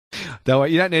Don't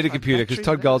worry, you don't need a computer because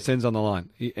Todd Goldstein's on the line.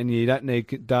 And you don't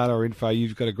need data or info.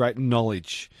 You've got a great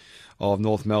knowledge of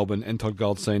North Melbourne and Todd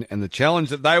Goldstein and the challenge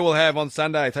that they will have on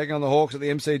Sunday, taking on the Hawks at the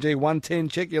MCG 110.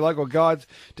 Check your local guides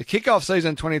to kick off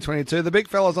season 2022. The big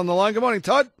fella's on the line. Good morning,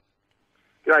 Todd.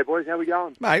 G'day, boys. How we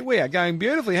going? Mate, we are going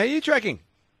beautifully. How are you tracking?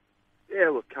 Yeah,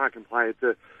 look, can't complain.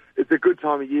 It's a good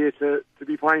time of year to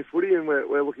be playing footy, and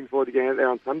we're looking forward to getting out there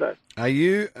on Sunday. Are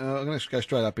you, I'm going to go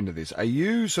straight up into this, are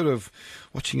you sort of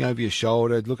watching over your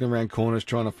shoulder, looking around corners,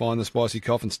 trying to find the spicy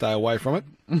cough and stay away from it?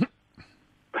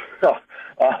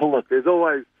 Look, there's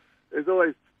always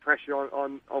pressure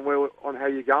on how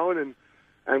you're going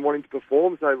and wanting to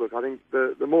perform. So, look, I think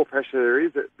the more pressure there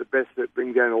is, the best it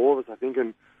brings down all of us, I think,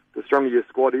 and the stronger your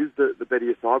squad is, the better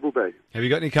your side will be. Have you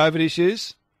got any COVID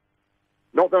issues?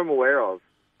 Not that I'm aware of.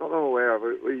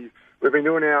 We've been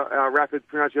doing our rapids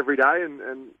pretty much every day,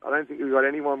 and I don't think we've got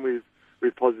anyone with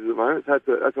positives at the moment. So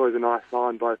that's always a nice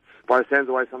sign. By the sounds of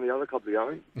the way some of the other clubs are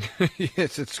going.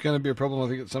 Yes, it's going to be a problem, I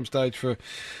think, at some stage for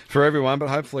everyone, but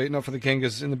hopefully not for the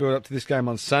Kangas in the build-up to this game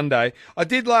on Sunday. I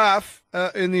did laugh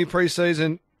in the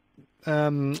pre-season,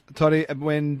 Toddy,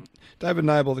 when David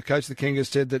Noble, the coach of the Kangas,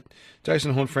 said that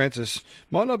Jason Horne-Francis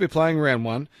might not be playing round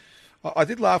one. I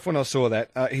did laugh when I saw that.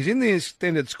 He's in the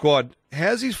extended squad.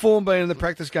 How's his form been in the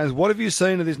practice games? What have you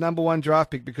seen of this number one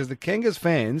draft pick? Because the Kangas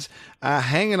fans are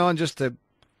hanging on just to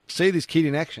see this kid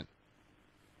in action.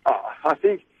 I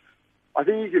think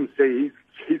you can see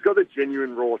he's got a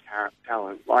genuine raw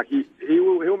talent. Like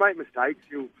he'll make mistakes.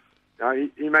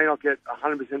 He may not get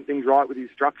 100% things right with his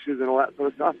structures and all that sort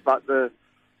of stuff. But the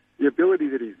ability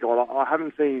that he's got, I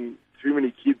haven't seen too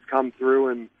many kids come through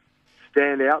and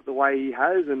stand out the way he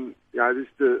has. And I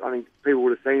think people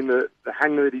would have seen the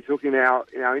hanger that he took in our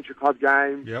intra-club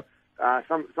game. Yep.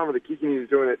 Some of the kicking he was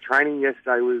doing at training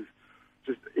yesterday was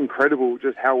just incredible,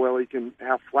 just how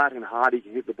flat and hard he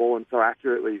can hit the ball and so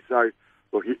accurately. So,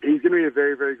 look, he's going to be a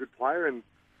very, very good player, and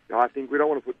I think we don't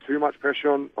want to put too much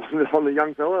pressure on the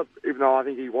young fella, even though I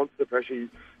think he wants the pressure.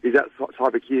 He's that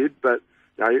type of kid, but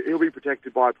he'll be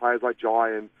protected by players like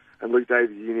Jai and Luke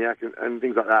Davies-Uniacke and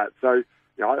things like that. So,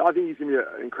 I think he's going to be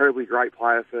an incredibly great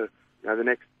player for the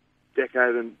next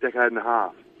decade and a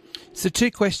half. So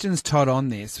 2 questions, Todd, on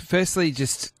this. Firstly,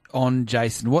 just on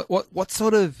Jason, what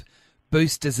sort of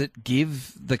boost does it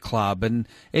give the club and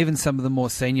even some of the more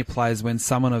senior players when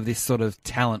someone of this sort of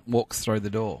talent walks through the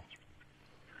door?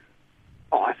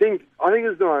 I think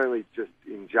it's not only just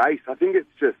in Jace. I think it's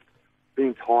just the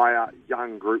entire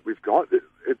young group we've got.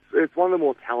 It's one of the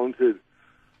more talented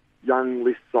young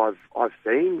lists I've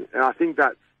seen, and I think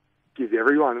that gives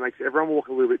everyone, it makes everyone walk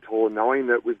a little bit taller, knowing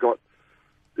that we've got,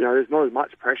 there's not as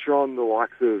much pressure on the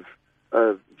likes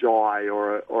of Jai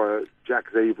or a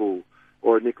Jack Zeeble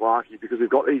or a Nick Larkey, because we've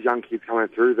got these young kids coming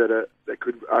through that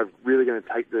are really going to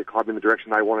take the club in the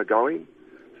direction they want to go in.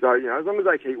 So as long as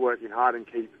they keep working hard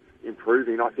and keep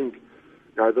improving, I think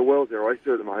the world's their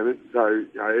oyster at the moment. So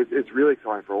it's really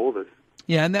exciting for all of us.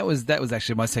 Yeah, and that was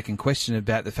actually my second question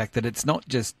about the fact that it's not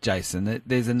just Jason.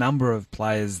 There's a number of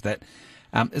players that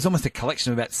it's almost a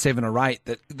collection of about 7 or 8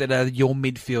 that are your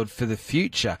midfield for the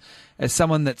future. As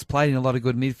someone that's played in a lot of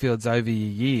good midfields over your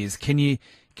years, can you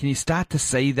start to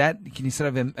see that? Can you sort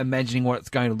of imagining what it's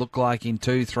going to look like in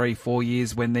 2, 3, 4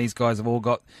 years when these guys have all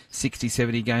got 60,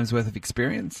 70 games worth of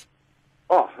experience?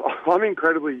 Oh, I'm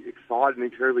incredibly excited and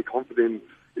incredibly confident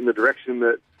in the direction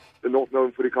that the North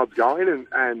Melbourne Footy Club's going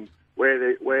and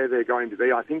where they're going to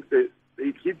be. I think that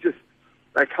these kids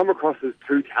they come across as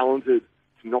too talented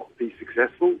to not be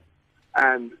successful.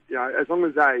 And, as long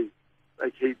as they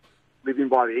keep living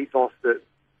by the ethos that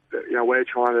we're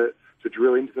trying to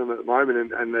drill into them at the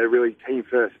moment and they're really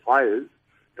team-first players,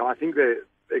 I think they're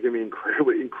going to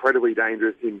be incredibly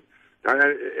dangerous.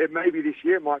 It may be this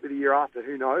year, it might be the year after,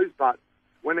 who knows, but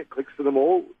when it clicks for them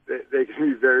all, they're going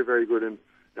to be very, very good. And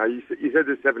you said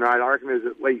there's 7 or 8. I reckon there's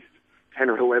at least 10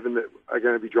 or 11 that are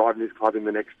going to be driving this club in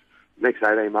the next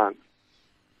 18 months.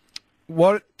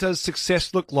 What does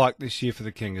success look like this year for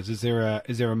the Kangas? Is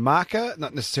there a marker,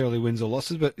 not necessarily wins or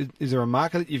losses, but is there a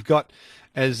marker that you've got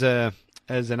as an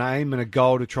aim and a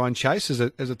goal to try and chase as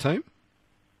a team?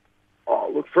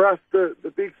 Oh, look, for us, the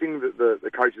big thing that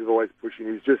the coach is always pushing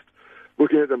is just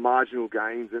looking at the marginal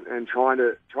gains and trying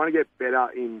to get better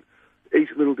in each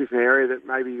little different area that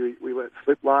maybe we let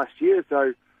slip last year.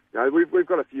 So, we've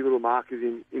got a few little markers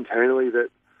internally that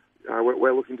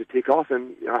we're looking to tick off,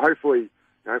 and hopefully,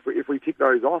 if we tick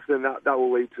those off, then that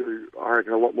will lead to, I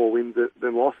reckon, a lot more wins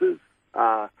than losses.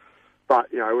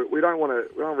 But we don't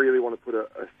really want to put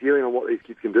a ceiling on what these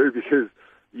kids can do, because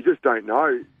you just don't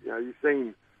know. You've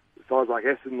seen sides like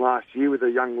Essendon last year with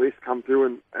a young list come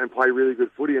through and play really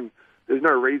good footy, and there's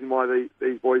no reason why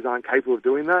these boys aren't capable of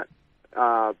doing that.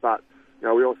 But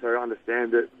we also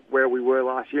understand that where we were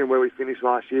last year and where we finished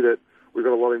last year, that we've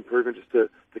got a lot of improvement just to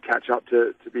catch up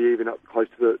to be even up close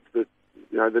to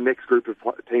the next group of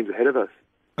teams ahead of us.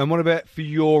 And what about for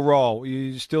your role? Are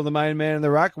you still the main man in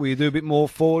the ruck? Will you do a bit more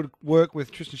forward work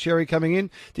with Tristan Xerri coming in?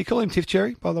 Do you call him Tiff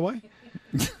Cherry, by the way?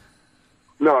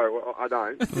 No, I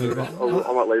don't.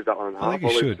 I might leave that one on half. I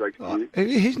think you should.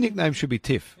 His nickname should be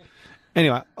Tiff.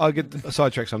 Anyway, I get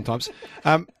sidetracked sometimes.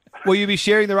 Will you be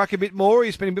sharing the ruck a bit more? Are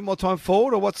you spending a bit more time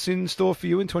forward, or what's in store for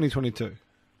you in 2022?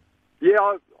 Yeah,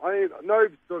 I know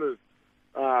sort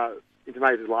of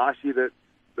intimated last year that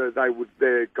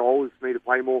their goal is for me to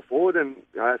play more forward, and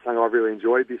that's something I've really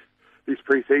enjoyed this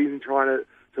pre-season, trying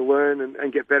to learn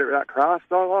and get better at that craft.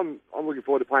 So I'm looking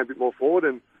forward to playing a bit more forward,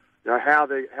 and how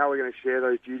we're going to share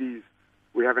those duties.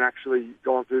 We haven't actually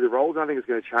gone through the roles. I think it's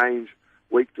going to change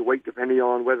week to week depending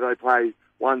on whether they play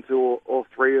 1, 2 or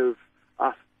 3 of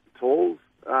us talls.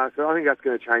 So I think that's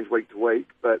going to change week to week.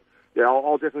 But yeah,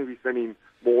 I'll definitely be spending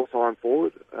more time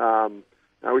forward,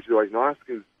 which is always nice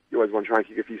because you always want to try and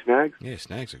kick a few snags. Yeah,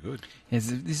 snags are good. Yes,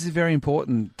 this is very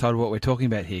important, Todd, what we're talking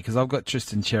about here, because I've got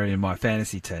Tristan Xerri in my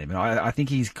fantasy team, and I think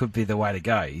he could be the way to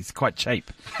go. He's quite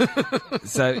cheap.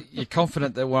 So you're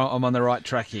confident that I'm on the right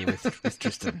track here with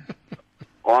Tristan?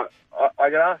 I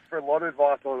get asked for a lot of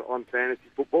advice on fantasy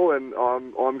football, and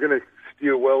I'm going to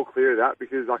steer well clear of that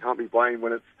because I can't be blamed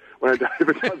when it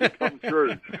doesn't come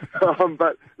true.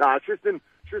 But no,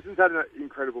 Tristan's had an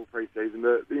incredible pre-season.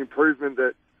 The improvement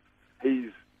that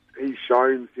he's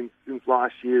shown since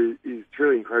last year is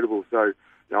truly incredible. So,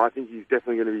 I think he's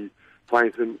definitely going to be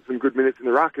playing some good minutes in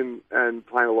the ruck and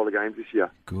playing a lot of games this year.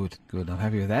 Good. I'm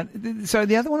happy with that. So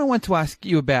the other one I want to ask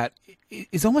you about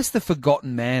is almost the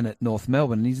forgotten man at North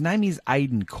Melbourne, and his name is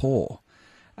Aidan Corr,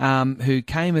 who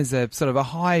came as a sort of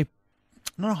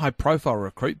not a high-profile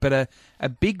recruit, but a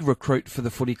big recruit for the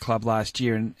footy club last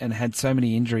year and had so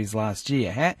many injuries last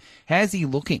year. How's he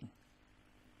looking?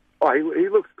 Oh, he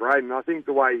looks great, and I think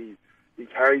the way he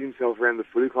carries himself around the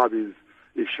footy club is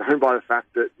shown by the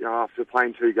fact that after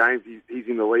playing 2 games, he's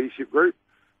in the leadership group.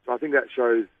 So I think that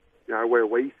shows where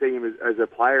we see him as a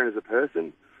player and as a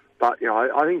person. But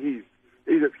I think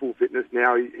he's at full fitness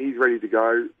now. He's ready to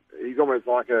go. He's almost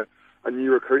like a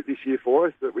new recruit this year for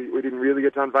us that we didn't really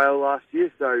get to unveil last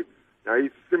year. So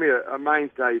he's going to be a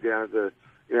mainstay down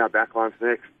in our backline for the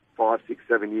next 5, 6,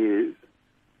 7 years.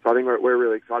 So I think we're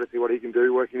really excited to see what he can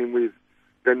do working in with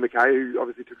Ben McKay, who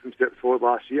obviously took some steps forward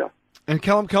last year. And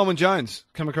Callum Coleman-Jones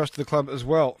come across to the club as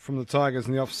well from the Tigers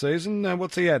in the off-season.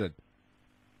 What's he added?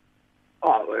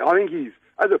 Oh, I think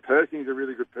as a person, he's a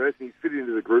really good person. He's fitted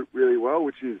into the group really well,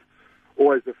 which is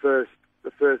always the first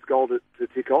goal to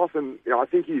tick off. And I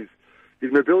think his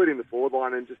mobility in the forward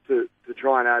line and just to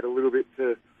try and add a little bit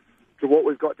to what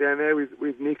we've got down there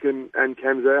with Nick and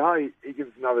Cam Zerha, he gives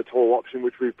us another tall option,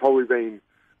 which we've probably been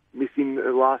missing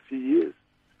the last few years,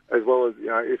 as well as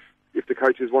if the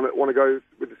coaches want to go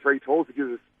with the 3 talls, it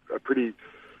gives us a pretty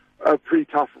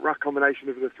tough ruck combination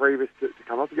of the 3 of us to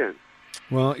come up against.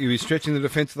 Well, you'll be stretching the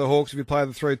defence of the Hawks if you play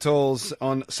the 3 talls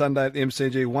on Sunday at the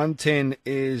MCG. 1:10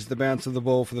 is the bounce of the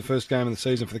ball for the first game of the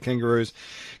season for the Kangaroos.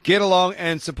 Get along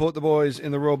and support the boys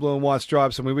in the Royal Blue and White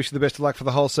Stripes, and we wish you the best of luck for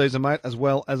the whole season, mate, as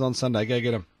well as on Sunday. Go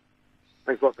get them.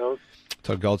 Thanks a lot, fellas.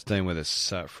 Todd Goldstein with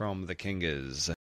us from the Kangas.